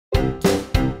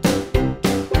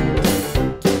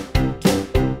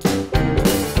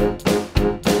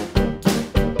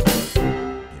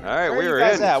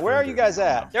at? Where are you guys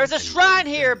at? There's a shrine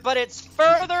here, but it's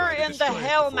further in the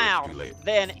Hellmouth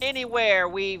than anywhere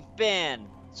we've been.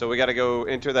 So we got to go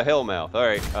enter the Hellmouth. All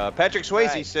right. Patrick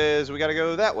Swayze says we got to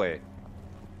go that way.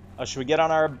 Should we get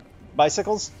on our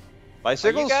bicycles?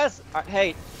 Bicycles? You guys,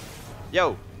 hey,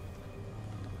 yo.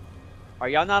 Are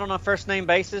y'all not on a first name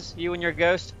basis? You and your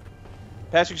ghost?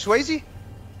 Patrick Swayze?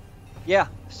 Yeah,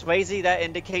 Swayze. That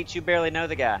indicates you barely know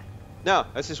the guy. No,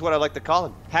 that's just what I like to call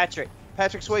him. Patrick.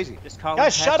 Patrick Swayze. Just call him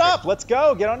Guys, Patrick. shut up. Let's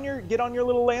go. Get on your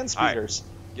little land speeders.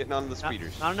 Right. Getting on the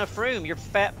speeders. Not enough room. Your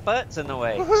fat butt's in the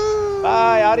way.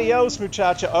 Bye, adios,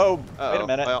 muchacha. Oh, wait a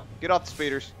minute. Well, get off the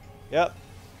speeders. Yep.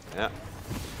 Yeah.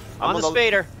 On the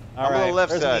speeder. All right. I'm on the left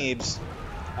There's side. Neebs.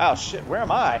 Oh shit, where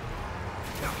am I?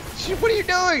 Shit, what are you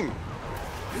doing?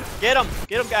 Get him,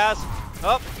 guys.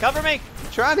 Oh, cover me.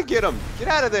 I'm trying to get him. Get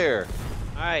out of there.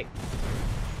 All right.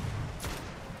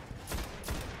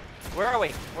 Where are we?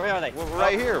 Where are they? We're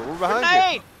right here. We're behind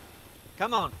Grenade! you.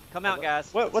 Come on, come out,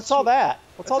 guys. What's all that?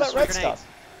 What's all that red grenade? stuff?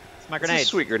 It's my It's a grenade.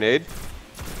 sweet grenade.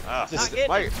 Just-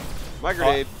 My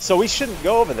grenade. So we shouldn't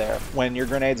go over there when your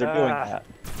grenades are doing that.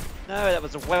 No, that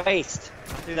was a waste.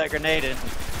 I threw that grenade in.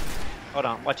 Hold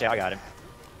on, watch out, I got him.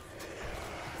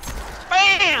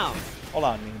 Bam! Hold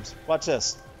on, Neebs. Watch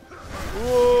this.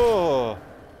 Whoa.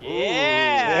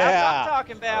 Yeah, that's what I'm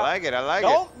talking I about. like it. I like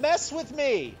Don't mess with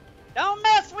me. Don't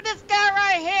mess with this guy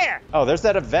right here. Oh, there's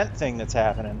that event thing that's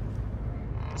happening.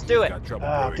 Let's do it.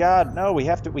 Oh God, no, we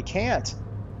can't. it.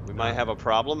 We might have a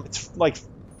problem. It's like,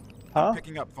 huh?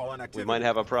 Picking up fallen activity. We might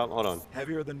have a problem. Hold on.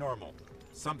 Heavier than normal.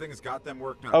 Something's got them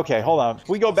worked up. Okay, hold on.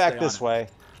 We go I'll back stay this on it. way.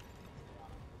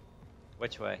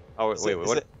 Which way? Oh, wait.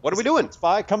 Is it- What are we doing? It's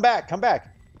fine. Come back. Come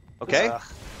back. Okay.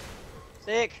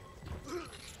 Sick.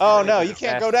 Oh no, you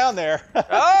can't go down there.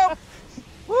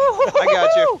 Oh! I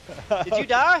got you. Did you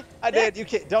die? I did. You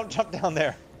can't. Don't jump down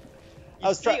there. I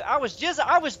was trying. I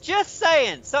was just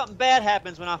saying something bad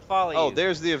happens when I follow you. Oh,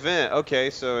 there's the event.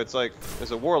 Okay, so it's like there's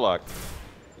a warlock.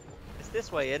 It's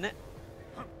this way, isn't it?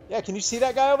 Yeah, can you see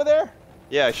that guy over there?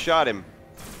 Yeah, I shot him.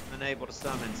 Unable to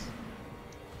summons.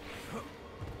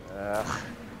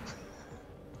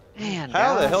 Man,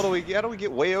 How the guys. hell do we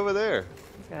get way over there?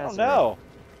 You I guys don't are know.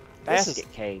 a This Basket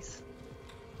is- case.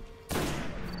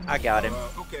 I got him.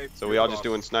 Okay. So we all just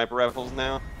doing sniper rifles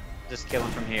now? Just kill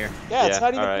him from here. Yeah, it's Yeah,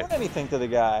 not even alright. doing anything to the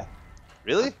guy.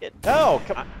 Really? No,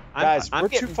 come, I'm- guys, I'm we're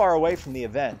getting- too far away from the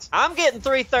event. I'm getting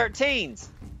 313s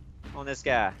on this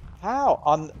guy. How?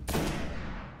 On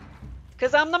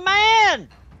Cause I'm the man.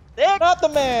 Dick, not the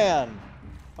man.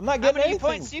 I'm not how getting many anything.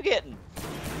 points you getting?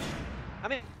 How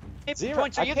many Zero.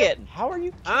 points are I you can't- getting? How are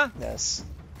you Huh? getting this?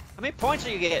 How many points are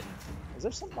you getting? Is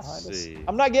there something behind Let's us? see.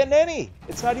 I'm not getting any.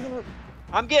 It's not even.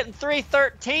 I'm getting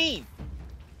 313.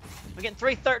 I'm getting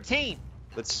 313.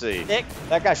 Let's see. Dick,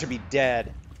 That guy should be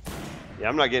dead. Yeah,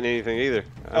 I'm not getting anything either.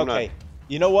 Okay.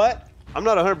 You know what? I'm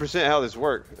not 100% how this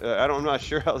works. I'm not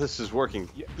sure how this is working.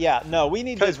 Yeah. No, we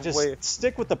need to Guys, just wait.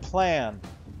 stick with the plan.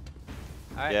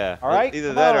 all right. Yeah. All right, Either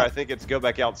come that or on. I think it's go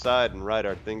back outside and write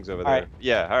our things over All there. right.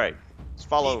 Yeah. All right. Just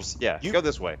follow. Neebs, Yeah. you- Go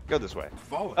this way. Go this way.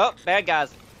 Fallen. Oh, bad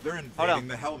guys. They're Hold on. invading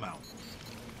the Hellmouth.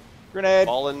 Grenade.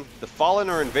 The fallen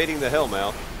are invading the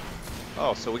Hellmouth.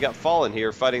 Oh, so we got fallen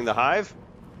here fighting the hive.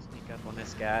 Sneak up on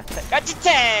this guy. Got your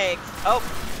tags. Oh,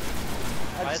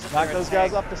 I Why just is it knocked there a those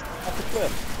guys tag? off the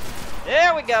cliff.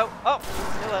 there we go. Oh,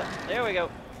 still up. There we go.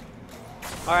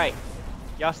 All right,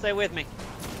 y'all stay with me.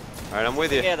 All right, I'm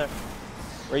with you. Together.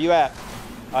 Where you at?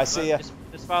 I see ya.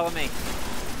 Just follow me.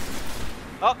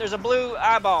 Oh, there's a blue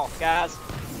eyeball, guys.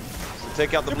 So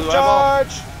take out the blue eyeball.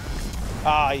 Charge!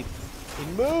 Ah, he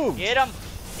moved. Get him.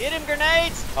 Get him,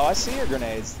 grenades. Oh, I see your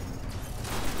grenades.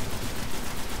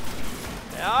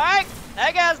 All right,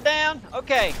 that guy's down.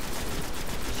 Okay.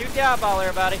 Shoot the eyeball,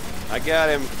 everybody. I got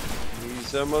him.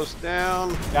 He's almost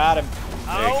down. Got him.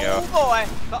 There you oh, go. boy.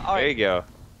 Oh, all There you right, go.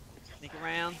 sneak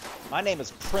around. My name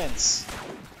is Prince.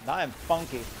 And I am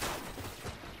funky.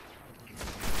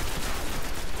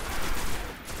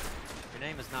 Your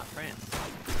name is not Prince.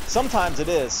 Sometimes it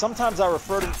is. Sometimes I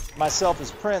refer to myself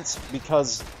as Prince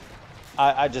because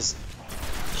I just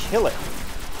kill it.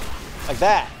 Like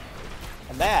that.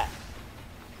 And that.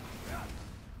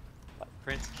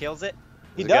 Prince kills it.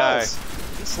 He There's a guy. does.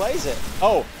 He slays it.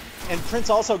 Oh, and Prince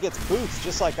also gets boots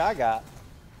just like I got.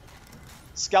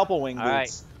 Scalpel wing All right.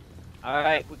 boots. All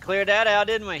right, we cleared that out,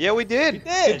 didn't we? Yeah, we did. We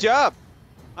did. Good job.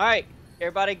 All right,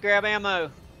 everybody grab ammo.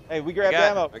 Hey, we I grabbed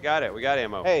got, ammo. I got it. We got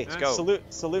ammo. Hey, Let's go.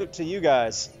 salute to you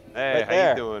guys. Hey, right how there.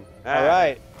 you doing? All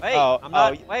right. Wait, Oh, I'm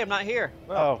not. oh, Wait, I'm not here.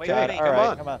 Oh, wait God. for me. All Come right,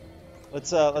 on. come on.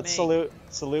 Let's me.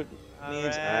 salute All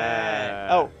Neebs. right.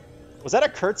 Oh, was that a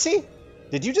curtsy?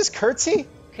 Did you just curtsy?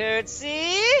 Curtsy.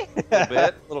 A little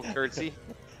bit, little curtsy.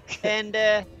 And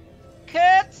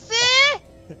curtsy.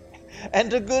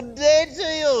 And a good day to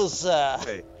you, sir.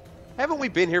 Hey, haven't we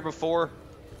been here before?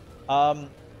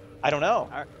 I don't know.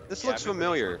 This Yeah, looks I remember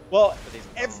familiar. Well,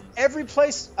 these every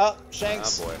place,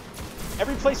 Shanks, Oh boy.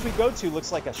 every place we go to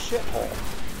looks like a shithole.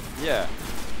 Yeah.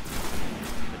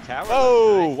 The tower.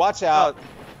 Oh, looks nice. watch out.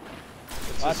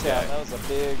 What's Watch this out. guy? That was a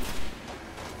big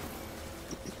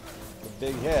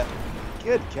hit.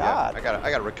 Good Yeah, God. I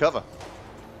gotta recover.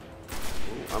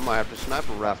 Ooh, I might have to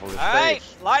sniper rifle his All right,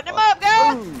 face. light him up,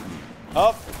 guys.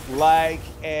 Up like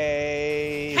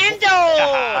a Handle.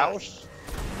 house.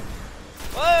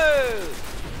 Whoa!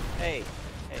 Hey, you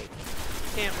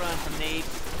can't run from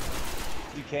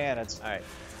Neebs. You can. It's All right,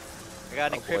 I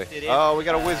got Oh, boy. encrypted in. Oh, we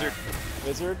got a wizard.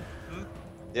 wizard.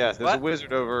 Yeah, there's a What?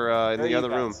 wizard over in Where are the you other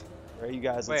room. guys? Where are you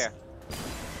guys? Where?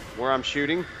 Where I'm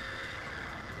shooting,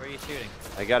 Where are you shooting?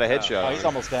 I got a headshot. Oh, on he's him.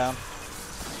 almost down.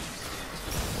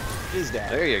 He's down.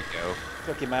 There you go.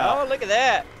 Took him Oh, out. look at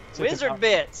that! Took him Wizard out.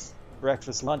 bits.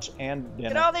 Breakfast, lunch, and Look at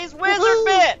dinner. all these wizard Woohoo!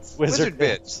 bits. Wizard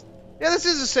bits. Yeah, this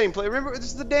is the same place. Remember, this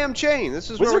is the damn chain.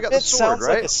 This is where we Wizard got the bits sword, sounds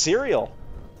right? like a cereal.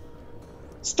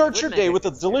 Start your Wouldn't day it? with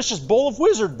a delicious bowl of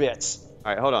wizard bits.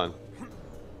 All right, hold on.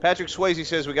 Patrick Swayze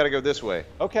says we got to go this way.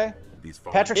 Okay. These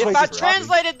fallen Patrick If Swayze's I Swayze's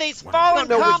translated these When fallen don't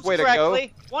know which comps way to go.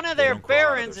 correctly, one of They their don't crawl out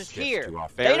of barons their is skiffs here. too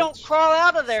often. They don't Barons? crawl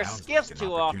out of their Sounds skiffs like an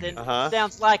too often. Uh-huh.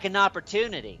 Sounds like an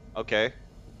opportunity. Okay.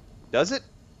 Does it?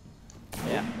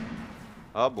 Yeah.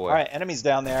 Oh boy. All right, enemies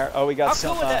down there. Oh, we got How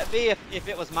some. cool would that be if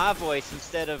it was my voice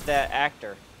instead of that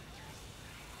actor?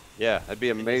 Yeah, that'd be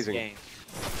in this amazing. game?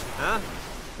 Huh?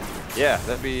 Yeah,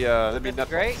 that'd be That'd nuts.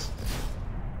 great.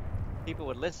 People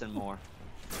would listen more.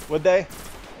 Would they?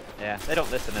 Yeah, they don't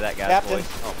listen to that guy's Captain.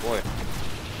 voice. Oh boy.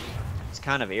 It's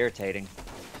kind of irritating,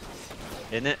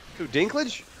 isn't it? Who,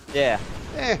 Dinklage? Yeah.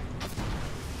 Eh.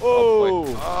 Oh.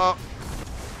 boy.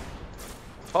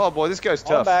 Oh boy, this guy's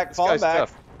Fall tough. back, This fall guy's back.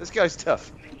 tough. This guy's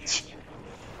tough.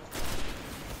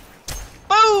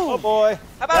 Oh Boom! boy.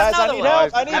 How about Guys, another I need one?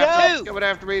 help. I need Round help. two. He's coming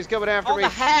after me. He's coming after On me. the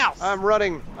house. I'm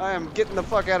running. I am getting the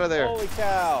fuck out of there. Holy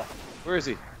cow. Where is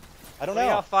he? I don't Where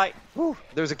y'all know. fight?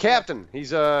 There's a captain.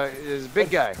 He's a big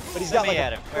guy. But he's Let got me like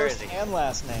at a him. Where is first he? and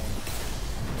last name.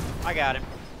 I got him.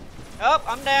 Oh,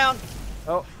 I'm down.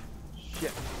 Oh,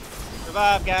 shit.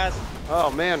 Survive, guys.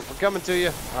 Oh man, I'm coming to you.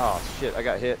 Oh shit, I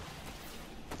got hit.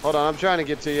 Hold on, I'm trying to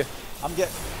get to you.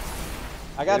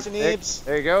 I got you, There- Neebs.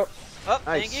 There you go. Oh,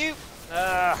 Nice. thank you.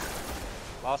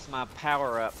 Lost my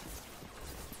power up.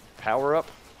 Power up.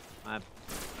 My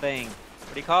thing.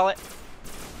 What do you call it?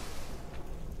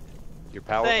 Your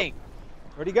power Thing.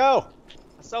 Where'd he go?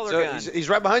 A solar So gun. he's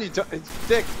right behind you.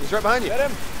 Dick, he's right behind you. Get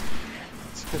him.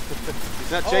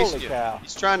 He's not Holy chasing you. cow.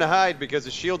 He's trying to hide because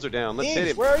the shields are down. Let's hit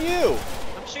Neebs, him. where are you?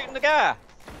 I'm shooting the guy.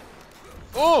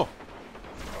 Oh!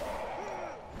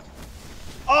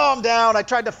 Oh, I'm down. I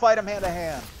tried to fight him hand to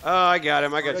hand. Oh, I got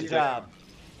him. I got Good you. job.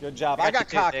 Good job. Got I got you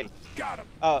too, cocky. Dick. Got him.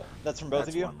 Oh, that's from both That's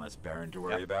of you? one less Baron to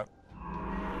worry about.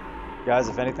 Guys,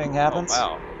 if anything Oh, happens,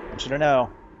 wow. I want you to know,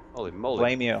 Holy moly.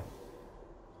 blame you.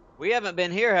 We haven't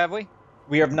been here, have we?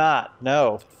 We have not.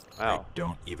 No. Wow. I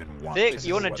don't even want Dick, this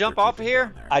you is wanna what jump they're off keeping here?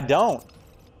 down there. I don't.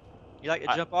 You like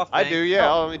to jump off? I things? do,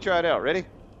 yeah. Oh. Let me try it out. Ready?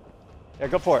 Yeah,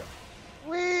 go for it.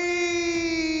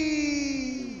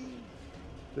 Whee!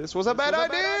 This was a bad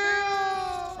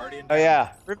idea! Party in Oh, yeah.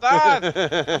 Revive!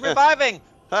 I'm reviving!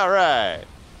 All right.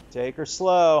 Take her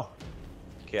slow.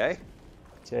 Okay.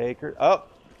 Take her. Oh.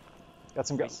 Got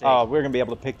some Let me guys. see. Oh, we're going to be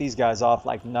able to pick these guys off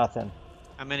like nothing.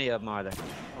 How many of them are there?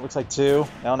 Looks like two.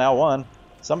 Now one.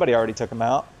 Somebody already took him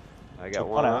out. I got Took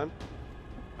one one out. on.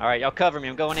 All right, y'all cover me.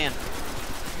 I'm going in.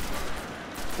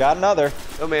 Got another.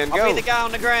 Go, man, I'll go. be the guy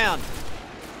on the ground.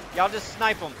 Y'all just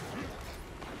snipe them.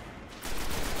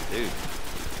 Dude.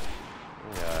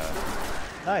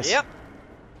 Nice. Yep.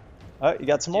 Oh, you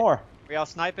got some more. Are y'all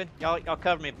sniping? Y'all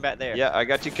cover me from back there. Yeah, I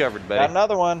got you covered, buddy. Got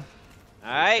another one. All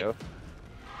right. Go.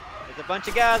 There's a bunch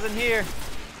of guys in here.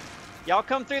 Y'all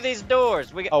come through these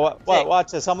doors. We got. Oh, what? Dick,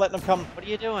 Watch this. I'm letting them come. What are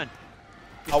you doing?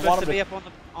 You're I supposed want to him be to- up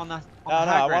on the No, high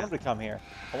I ground. want them to come here.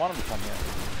 I want them to come here.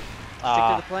 Stick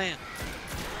Ah. to the plan.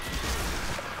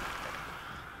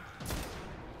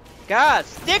 Guys,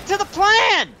 stick to the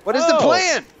plan. What is the Oh.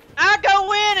 plan? I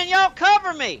go in and y'all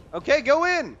cover me. Okay, go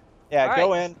in. Yeah, All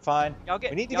go right. in. Fine. Y'all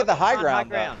get. We need to y'all get the high find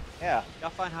ground, though. ground. Yeah. Y'all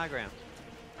find high ground.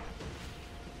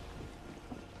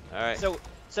 All right.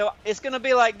 So it's gonna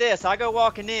be like this. I go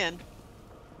walking in,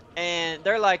 and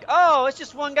they're like, "Oh, it's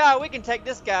just one guy. We can take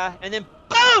this guy." And then,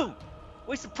 boom,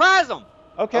 we surprise them.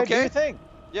 Okay, do Okay. your thing.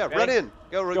 Yeah, Ready? run in.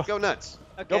 Go. Go nuts.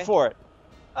 Okay. Go for it.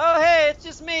 Oh, hey, it's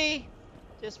just me.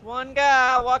 Just one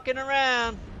guy walking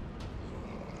around.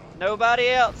 Nobody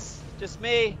else. Just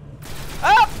me.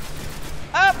 Up!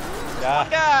 Up! Just Yeah. one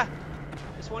guy.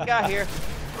 Just one guy here.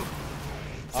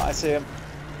 Oh, I see him.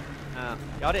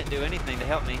 Y'all didn't do anything to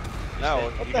help me. No.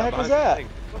 What you the got heck was behind the that? thing.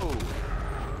 Whoa.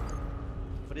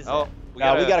 What is Oh,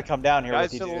 that? We gotta come down here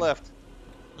guys with you, to the dude. left.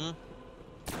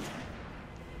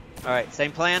 All right,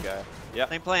 same plan. Okay. Yep.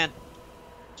 Same plan.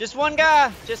 Just one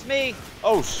guy. Just me.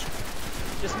 Oh,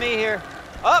 Just me here.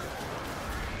 Up!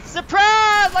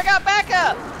 Surprise! I got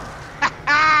backup!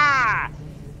 I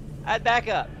had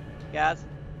backup, guys.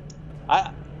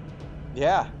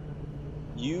 yeah.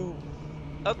 You.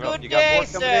 A Well, good you got more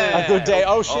day, coming sir. in. A good day.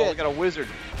 Oh, Oh, shit. we got a wizard.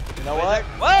 You know what?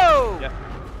 Whoa! Yeah.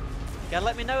 Gotta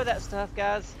let me know that stuff,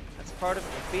 guys. That's part of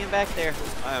being back there.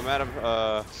 I am out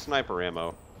of sniper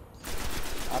ammo.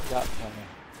 I've got plenty.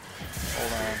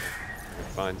 Hold on.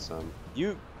 Find some.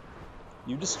 You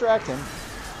distract him.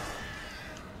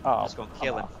 Oh, I'm just gonna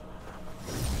kill him.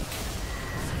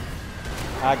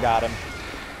 I got him.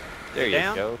 There you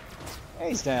Down? go. Hey,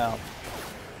 he's down.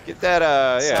 Get that,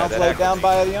 yeah. Sounds that like down acclimate.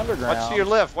 by the underground. Watch to your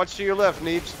left. Watch to your left,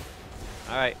 Neebs.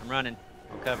 All right, I'm running.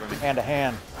 I'll cover me. Hand to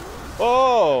hand.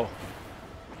 Oh!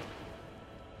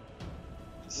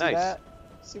 See Nice. that?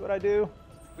 See what I do?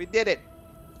 We did it.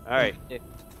 All right.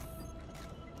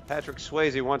 Patrick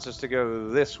Swayze wants us to go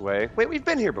this way. Wait, we've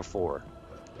been here before.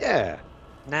 Yeah.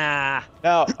 Nah.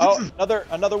 Now, oh,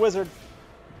 another wizard.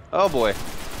 Oh boy.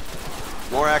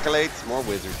 More accolades, more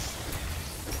wizards.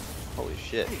 Holy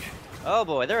shit. Oh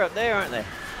boy, they're up there, aren't they?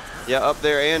 Yeah, up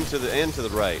there and to the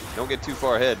right. Don't get too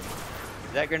far ahead.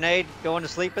 Is that grenade going to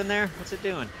sleep in there? What's it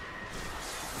doing?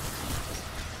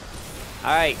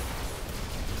 All right.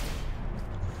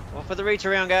 One for the reach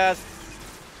around, guys.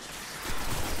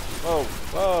 Whoa,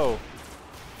 whoa.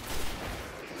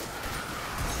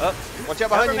 Up. Watch out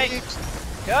behind Cover you, me.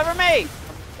 Neebs. Cover me.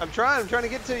 I'm trying to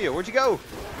get to you. Where'd you go?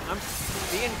 I'm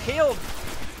being killed.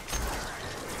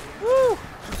 Woo.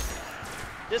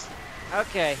 Just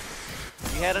okay.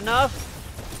 You had enough?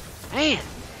 Man.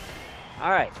 All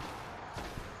right.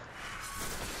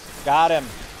 Got him.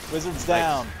 Wizard's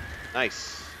down.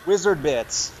 Nice. Wizard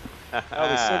bits. Oh,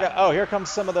 we still got. Oh, here comes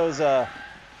some of those. Yeah,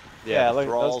 the look at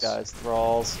thralls. those guys.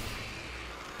 Thralls.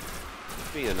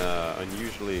 Being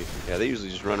unusually, yeah, they usually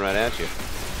just run right at you.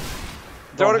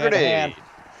 Going Throwing a hand to grenade. hand.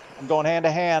 I'm going hand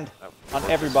to hand Oh, on of course.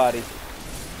 everybody.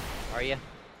 Are you?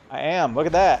 I am. Look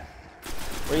at that.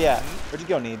 Where you at? Where'd you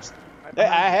go, Neebs? Right Hey,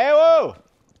 behind hey, whoa!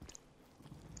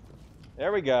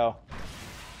 There we go.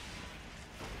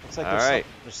 Looks like All right.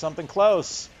 there's something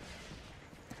close.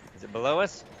 Is it below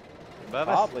us? Above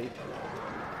us? Probably.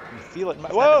 You feel it. What's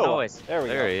that Whoa! noise? There we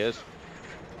There go. he is.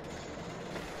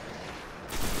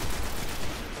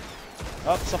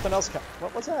 Oh, something else.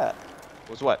 What was that?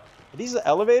 Was what? Are these the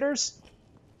elevators?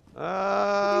 What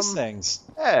are these things?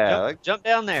 Yeah. Like, Jump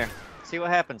down there. See what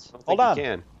happens. I don't Hold think on. You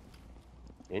can.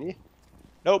 Can you?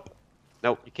 Nope.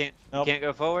 Nope. You can't. Nope. You can't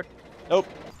go forward. Nope.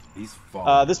 He's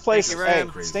falling. This place. Stinky Hey,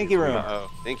 room. stinky room.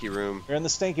 Uh-oh. Stinky room. You're in the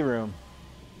stinky room.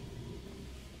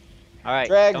 All right.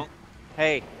 Drag. Don't.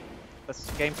 Hey. Let's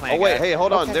game plan. Oh wait, guys. hey,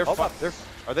 hold on. Okay, They're hold on.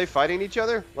 are they fighting each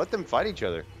other? Let them fight each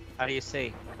other. How do you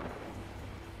see?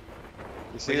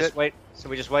 You see We that? just wait. So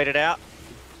we just wait it out.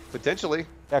 Potentially.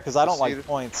 Yeah, because I don't See like the-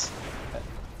 points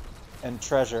and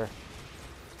treasure.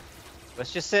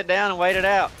 Let's just sit down and wait it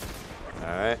out. All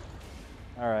right.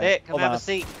 All right. Dick, come hold have on. a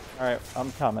seat. All right,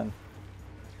 I'm coming.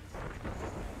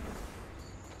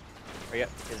 Are you?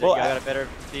 Is Well, you got a better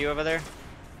view over there?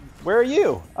 Where are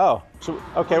you? Oh,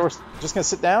 okay. We're just gonna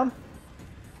sit down.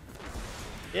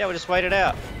 Yeah, we'll just wait it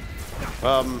out.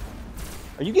 Are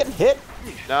you getting hit?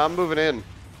 Now I'm moving in.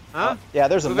 Huh? Yeah,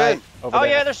 there's a Move knife in. over Oh there.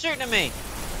 yeah, they're shooting at me. I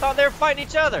thought they were fighting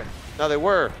each other. No, they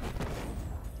were.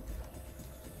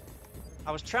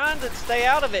 I was trying to stay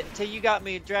out of it until you got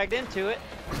me dragged into it.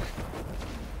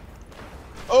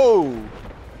 Oh,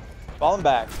 falling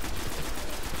back.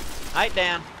 Height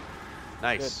down.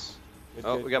 Nice. Good,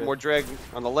 Oh, good, we got good. more drag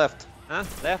on the left. Huh?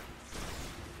 Left.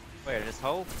 Where? This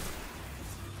hole?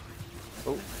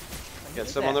 Oh, got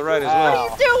is some that? on the right as Wow. well.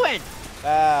 What are you doing?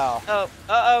 Wow. Oh,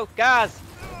 uh-oh, guys.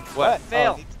 What?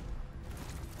 Fail. Oh,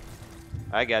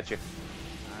 I got you.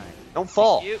 Alright. Don't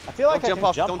fall. You, I feel like Don't I jump can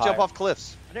off. jump Don't higher. jump off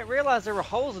cliffs. I didn't realize there were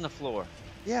holes in the floor.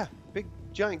 Yeah, big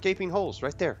giant gaping holes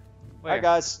right there. Where? Hi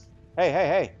guys. Hey, hey,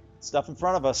 hey. Stuff in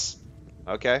front of us.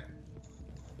 Okay.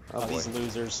 Oh, Oh, boy. these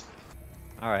losers.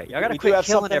 Alright, y'all gotta We do quit have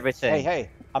killing something- everything. Hey, hey.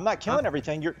 I'm not killing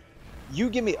everything. You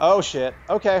give me. Oh shit.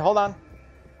 Okay, hold on.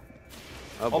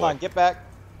 Oh, Hold boy. on. Get back.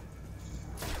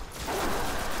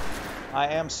 I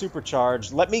am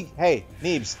supercharged. Let me. Hey,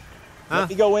 Neebs. Huh? Let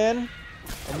me go in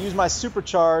and use my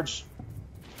supercharge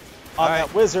on All that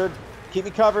right. wizard. Keep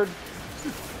me covered.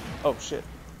 Oh shit.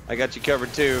 I got you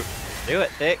covered too. Do it,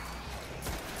 Thick.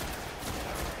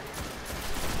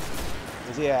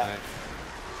 Where's he at? All right.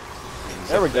 He's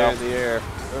There up we go. there in the air.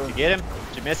 Did you get him?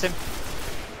 Did you miss him?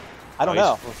 I don't Oh,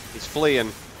 know. He's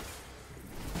fleeing.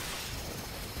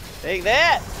 Take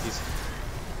that! He's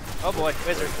Oh boy,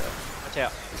 wizard. Watch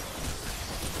out.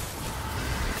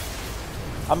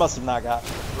 I must have not got.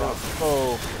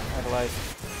 Oh, I had light.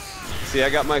 See, I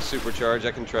got my supercharge.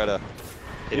 I can try to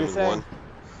hit him You with think? one.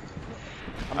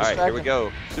 I'm All right, here we distracted.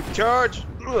 go. Supercharge.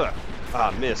 Ugh.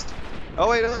 Ah, missed. Oh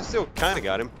wait, I still kind of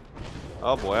got him.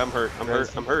 Oh boy, I'm hurt. I'm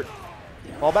hurt. I'm hurt.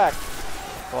 Fall back.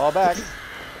 Fall back.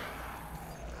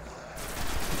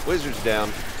 Wizard's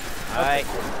down. Alright.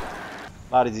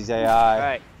 A lot of these AI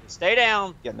Alright. Stay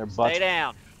down. getting their butts. Stay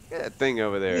down. Look at that thing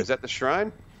over there. Is that the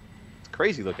shrine? It's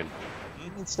crazy looking.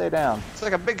 Stay down. It's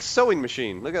like a big sewing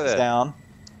machine. Look at It's that. down.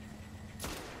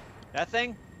 That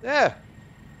thing? Yeah.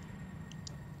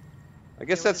 I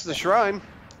guess that's the shrine.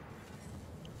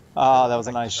 Oh, that was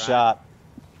a Like nice the shot.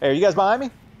 Hey, are you guys behind me?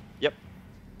 Yep.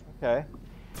 Okay.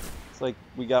 It's like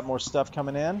we got more stuff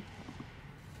coming in.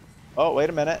 Oh, wait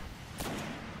a minute.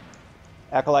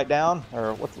 Acolyte down,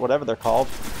 or whatever they're called.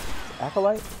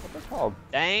 Acolyte? What they're called?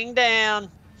 Dang down.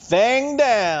 Fang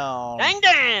down. Dang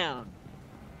down.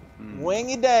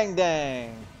 Wingy dang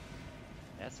dang.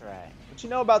 That's right. What you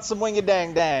know about some wingy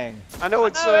dang dang? I know I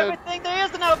it's know everything there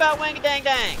is to know about Wingy Dang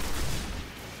Dang.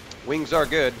 wings are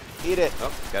good. Eat it.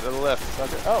 Oh, got to the left.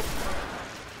 Sucker. Oh.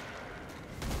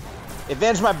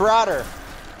 Avenge my brother.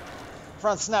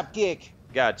 Front snap kick.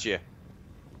 Gotcha.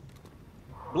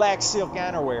 Black silk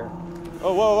underwear.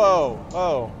 Oh, whoa, whoa,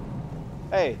 whoa.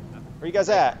 Hey, where you guys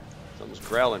at? Something's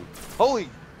growling. Holy,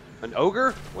 an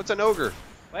ogre? What's an ogre?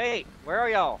 Wait, where are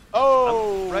y'all?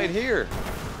 Oh, I'm right here.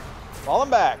 Falling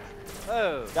back.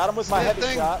 Oh, Got him with my See that heavy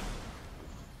thing? shot.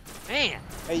 man.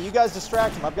 Hey, you guys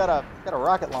distract him. I've got a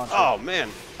rocket launcher. Oh man,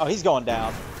 Oh, he's going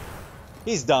down.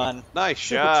 He's done. nice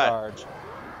shot. Supercharge.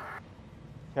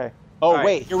 Okay. Oh, All right.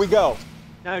 wait, here we go.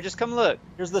 No, just come look.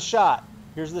 Here's the shot.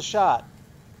 Here's the shot.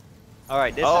 All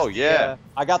right, this Oh is the, yeah.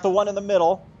 I got the one in the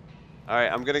middle. All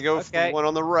right, I'm gonna go for Okay. the one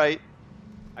on the right.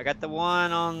 I got the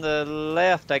one on the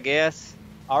left, I guess.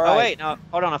 All right. Oh wait, no,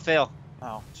 hold on, I fell.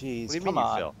 Oh, jeez. What do you Come mean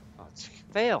on. you fell? Oh,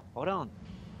 Fail. Hold on.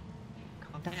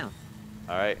 Calm down.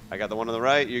 all right, I got the one on the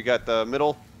right. You got the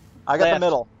middle. I got the Left.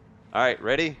 middle. All right,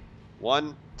 ready?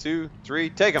 1, 2, 3,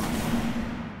 take them.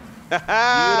 Beautiful.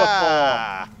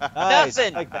 Nice.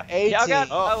 Nothing. Like the A Y'all got.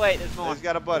 team. Oh, wait, there's more. He's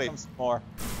got a buddy. Here comes some more.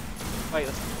 Wait,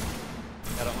 let's.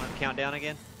 I don't want to count down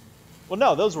again. Well,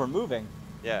 no, those were moving.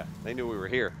 Yeah, they knew we were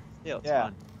here. Still, it's Yeah.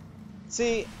 fun.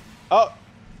 See, oh,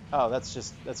 that's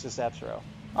just Appsro.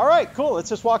 All right, cool. Let's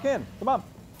just walk in. Come on.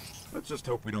 Let's just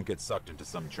hope we don't get sucked into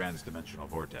some trans-dimensional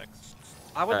vortex.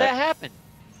 Why would All right. that happen?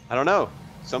 I don't know.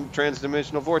 Some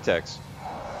trans-dimensional vortex.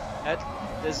 That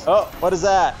this. Oh, what is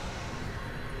that?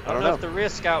 I don't know if the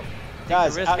risk out.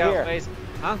 Guys, the risk out here. outweighs.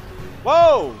 Huh?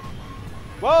 Whoa!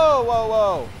 Whoa, whoa,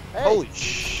 whoa! Hey, Holy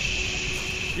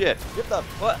shit. get the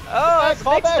What? Oh, that's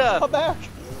fall big back, stuff. fall back.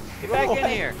 Get back Run in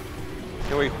away. here.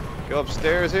 Can we go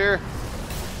upstairs here?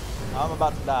 I'm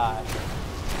about to die.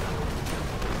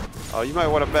 Oh, you might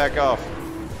want to back off.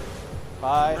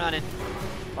 Bye. I'm running.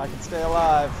 If I can stay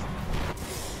alive.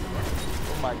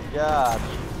 Oh my god.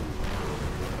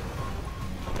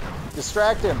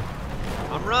 Distract him.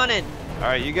 I'm running. All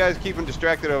right, you guys keep him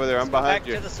distracted over there. I'm behind Back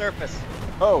you. to the surface.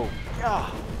 Oh,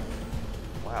 god.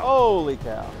 Wow. Holy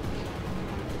cow.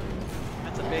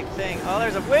 That's a big thing. Oh,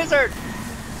 there's a wizard.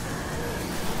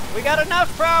 We got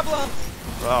enough problems.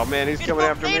 Oh man, he's You coming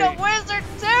don't after need me. a wizard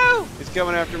too. He's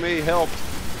coming after me. Help.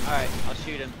 All right, I'll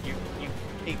shoot him. You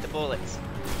eat the bullets.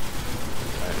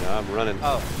 All right, now I'm running.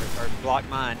 Oh, or block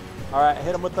mine. All right,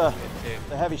 hit him with the Good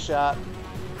too. heavy shot.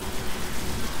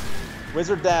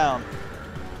 Wizard down.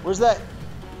 Where's that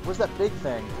big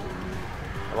thing?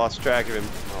 I lost track of him.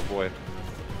 Oh boy.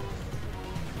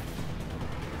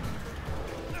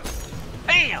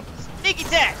 Bam! Sneaky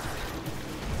attack.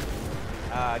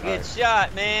 Ah, good Alright.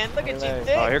 shot, man. Look at Hey. you,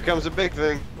 Dick. Oh, here comes the big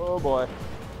thing. Oh boy.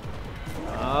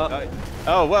 Oh,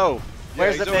 Oh, whoa.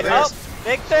 where's Yeah, the he's big? over there. Oh,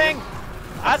 big thing.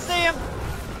 I see him.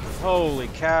 Holy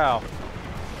cow.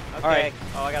 Okay. right.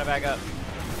 Oh, I gotta back up.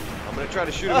 I'm gonna try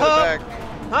to shoot him in the back.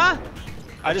 Huh?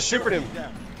 I just supered him.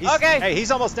 Okay. Hey,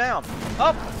 he's almost down.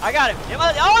 Oh, I got him.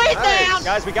 Oh, he's Nice. down.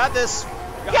 Guys, we got this.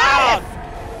 Got him.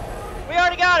 We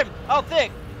already got him. Oh,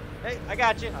 Thick. Hey, I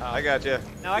got you. I got you.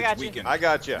 No, I got you. Weakened. I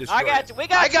got you. Destroy I got it. you. We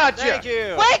got I you. got you. Thank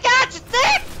you. We got you,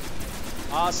 Thick.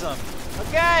 Awesome.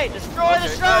 Okay, destroy the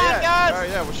Okay. shrine, Oh, yeah. guys. All right,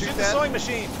 yeah, we'll shoot Shoot the that. sewing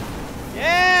machine.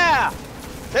 Yeah.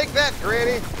 Take that,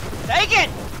 Granny. Take it!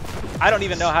 I don't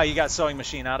even know how you got sewing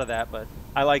machine out of that, but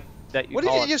I like that you What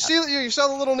call did you see? You saw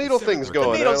the little needle things The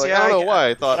going. needles, Like, yeah, I don't know I- why.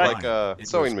 I thought I- like a It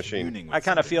sewing was machine. communing with I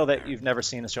kind of something feel that there. you've never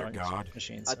seen a sewing God.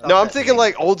 machine. I So. thought- No, I'm that thinking thing-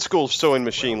 like old school sewing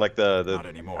machine, like Not the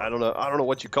anymore. I don't know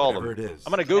what you call Whatever them. it is. I'm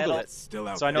gonna Google Metal. it, Still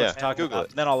out so I know Yeah, what you're talking Google about.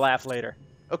 it. Then I'll laugh later.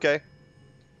 Okay.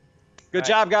 Good Alright.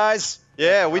 job, guys.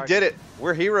 Yeah, we target. did it.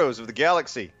 We're heroes of the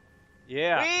galaxy.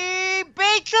 Yeah. We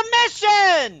beat the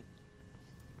mission!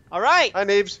 All right. Hi,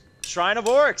 Neebs. Shrine of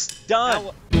Oryx done.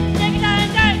 Now,